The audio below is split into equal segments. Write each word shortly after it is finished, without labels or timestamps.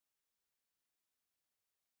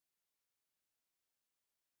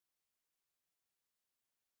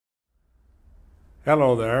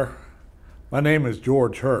Hello there, my name is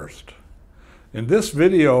George Hurst. In this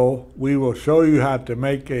video we will show you how to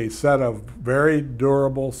make a set of very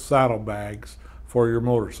durable saddlebags for your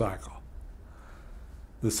motorcycle.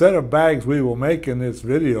 The set of bags we will make in this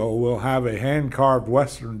video will have a hand-carved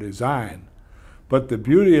Western design, but the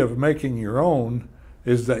beauty of making your own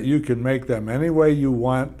is that you can make them any way you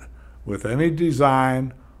want, with any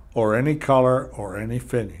design or any color or any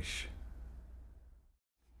finish.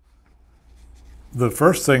 The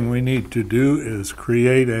first thing we need to do is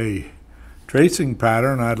create a tracing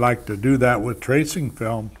pattern. I'd like to do that with tracing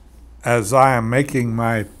film. As I am making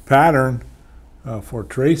my pattern for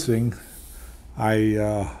tracing,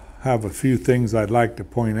 I have a few things I'd like to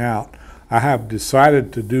point out. I have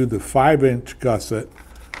decided to do the 5-inch gusset,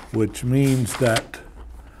 which means that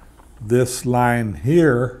this line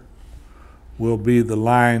here will be the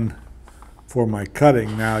line for my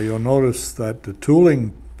cutting. Now you'll notice that the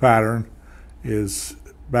tooling pattern is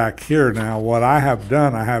back here. Now what I have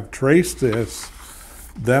done, I have traced this,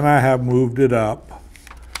 then I have moved it up,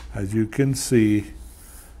 as you can see,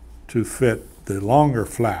 to fit the longer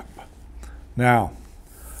flap. Now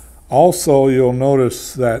also you'll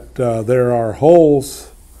notice that there are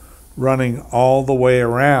holes running all the way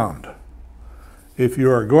around. If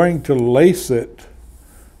you are going to lace it,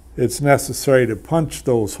 it's necessary to punch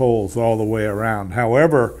those holes all the way around.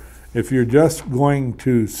 However, if you're just going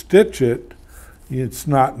to stitch it, it's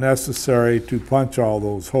not necessary to punch all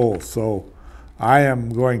those holes. So I am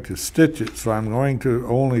going to stitch it, so I'm going to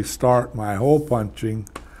only start my hole punching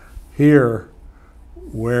here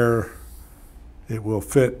where it will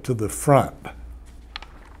fit to the front.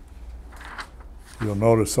 You'll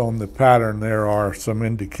notice on the pattern there are some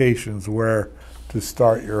indications where to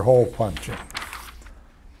start your hole punching.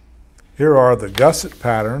 Here are the gusset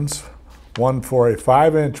patterns, one for a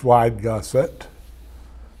 5-inch wide gusset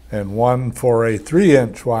and one for a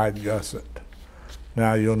 3-inch wide gusset.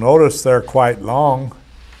 Now you'll notice they're quite long,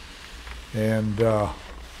 and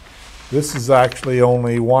this is actually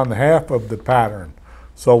only 1/2 of the pattern.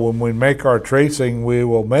 So when we make our tracing, we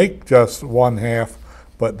will make just 1/2,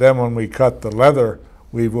 but then when we cut the leather,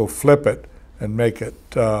 we will flip it and make it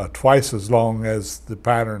twice as long as the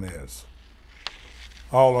pattern is.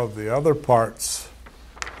 All of the other parts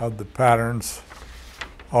of the patterns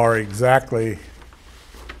are exactly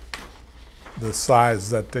the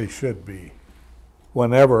size that they should be.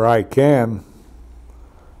 Whenever I can,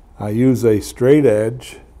 I use a straight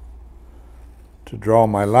edge to draw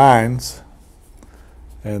my lines,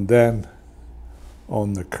 and then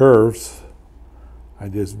on the curves, I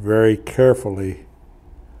just very carefully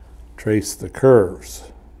trace the curves.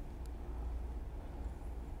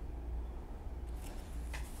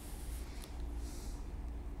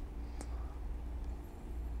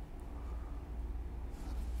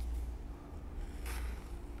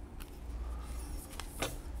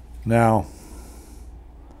 Now,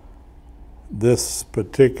 this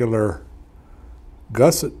particular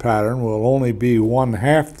gusset pattern will only be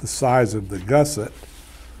 1/2 the size of the gusset,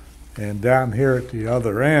 and down here at the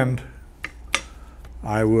other end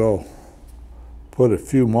I will put a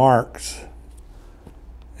few marks,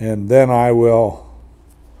 and then I will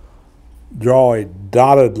draw a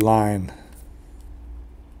dotted line .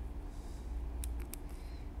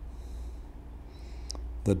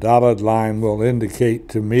 The dotted line will indicate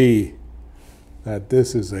to me that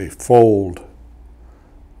this is a fold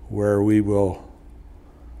where we will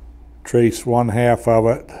trace 1/2 of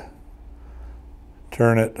it,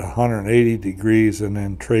 turn it 180 degrees, and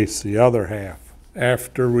then trace the other half.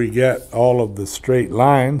 After we get all of the straight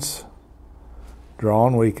lines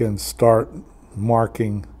drawn, we can start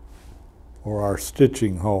marking for our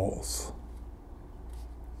stitching holes.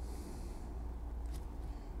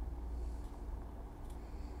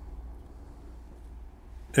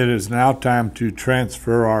 It is now time to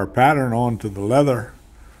transfer our pattern onto the leather,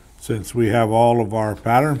 since we have all of our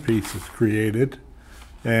pattern pieces created.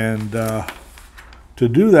 And to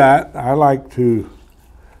do that, I like to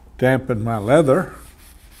dampen my leather,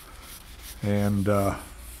 and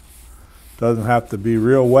doesn't have to be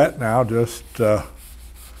real wet now, just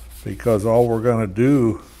because all we're going to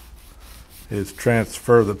do is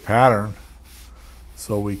transfer the pattern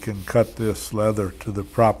so we can cut this leather to the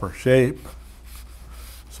proper shape.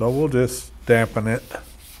 So we'll just dampen it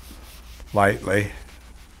lightly,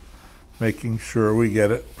 making sure we get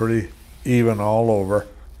it pretty even all over.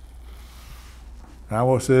 Now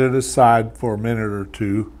we'll set it aside for a minute or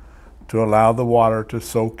two to allow the water to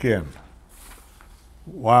soak in.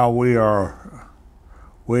 While we are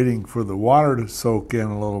waiting for the water to soak in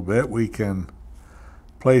a little bit, we can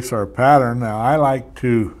place our pattern. Now I like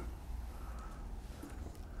to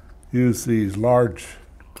use these large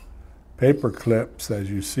paper clips, as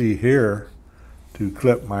you see here, to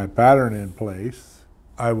clip my pattern in place.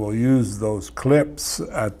 I will use those clips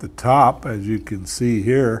at the top, as you can see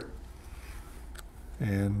here,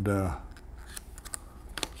 and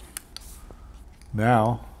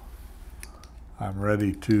now I'm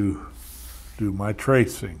ready to do my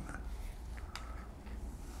tracing.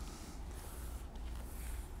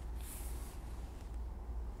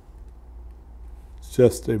 It's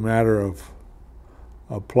just a matter of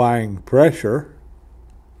applying pressure.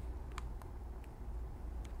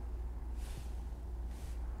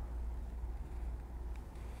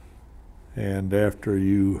 And after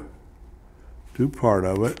you do part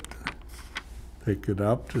of it, pick it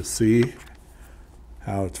up to see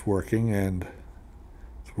how it's working, and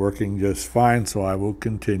it's working just fine, so I will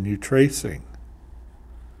continue tracing.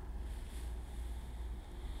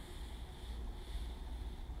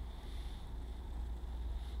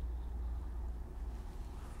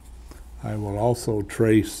 I will also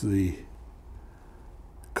trace the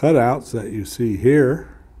cutouts that you see here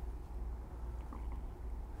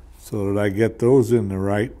so that I get those in the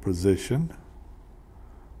right position.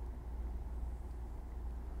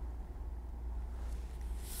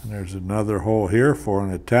 And there's another hole here for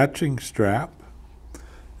an attaching strap.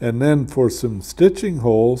 And then for some stitching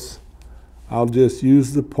holes, I'll just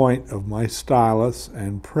use the point of my stylus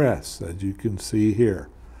and press, as you can see here.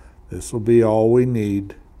 This will be all we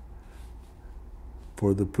need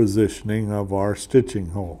for the positioning of our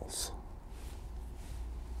stitching holes.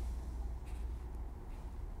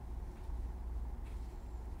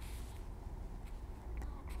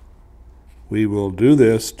 We will do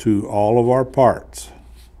this to all of our parts,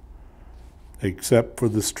 except for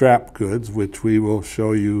the strap goods, which we will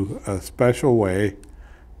show you a special way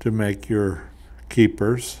to make your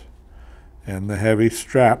keepers and the heavy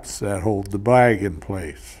straps that hold the bag in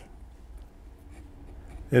place.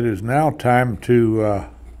 It is now time to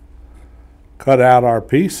cut out our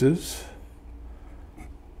pieces.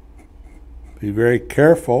 Be very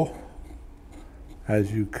careful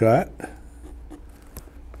as you cut.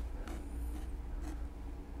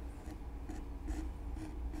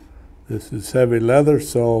 This is heavy leather,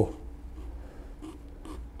 so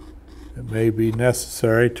it may be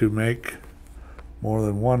necessary to make more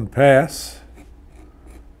than one pass.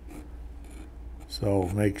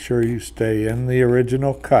 So make sure you stay in the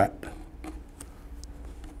original cut.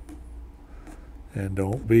 And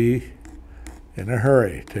don't be in a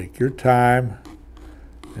hurry. Take your time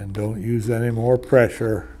and don't use any more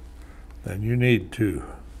pressure than you need to.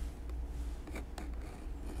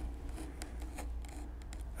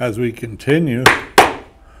 As we continue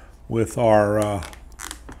with our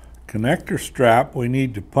connector strap, we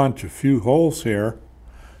need to punch a few holes here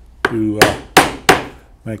to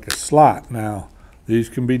make a slot. Now, these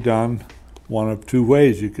can be done one of two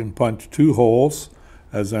ways. You can punch 2 holes,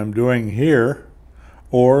 as I'm doing here,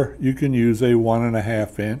 or you can use a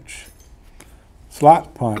 1.5 inch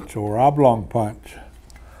slot punch or oblong punch.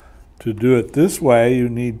 To do it this way, you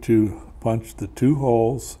need to punch the 2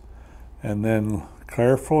 holes and then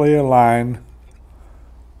carefully align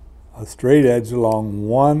a straight edge along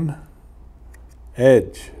one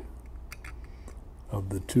edge of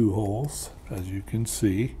the 2 holes, as you can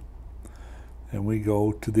see. And we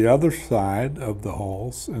go to the other side of the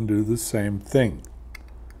holes and do the same thing.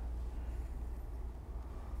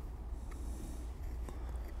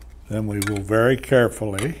 Then we will very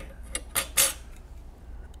carefully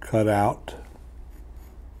cut out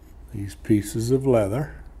these pieces of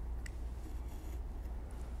leather.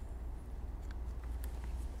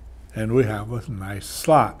 And we have a nice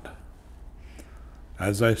slot.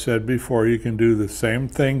 As I said before, you can do the same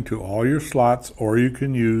thing to all your slots, or you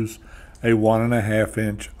can use a 1.5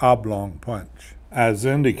 inch oblong punch. As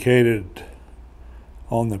indicated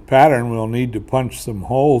on the pattern, we'll need to punch some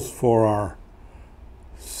holes for our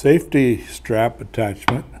safety strap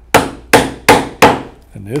attachment.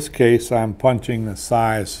 In this case, I'm punching the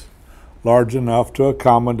size large enough to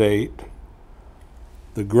accommodate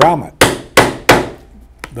the grommet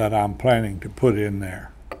that I'm planning to put in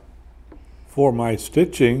there. For my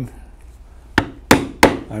stitching,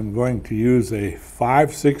 I'm going to use a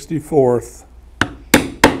 5/64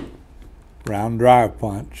 round drive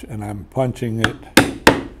punch, and I'm punching it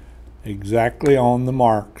exactly on the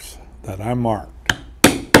marks that I marked.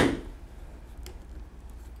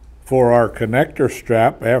 For our connector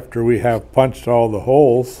strap, after we have punched all the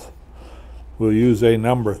holes, we'll use a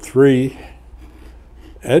number 3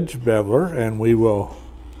 edge beveler, and we will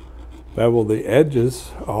bevel the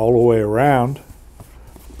edges all the way around,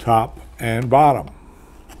 top and bottom.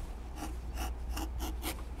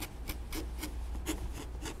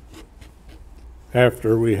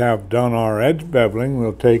 After we have done our edge beveling,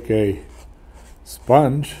 we'll take a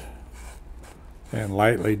sponge and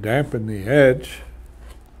lightly dampen the edge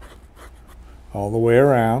all the way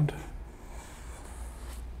around.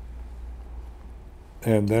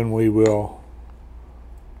 And then we will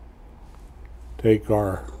take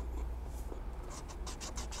our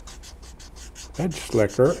edge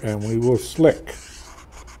slicker and we will slick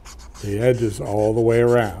the edges all the way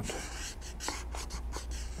around.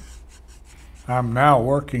 I'm now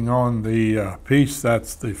working on the piece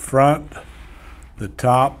that's the front, the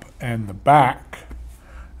top, and the back.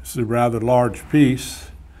 This is a rather large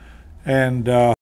piece, and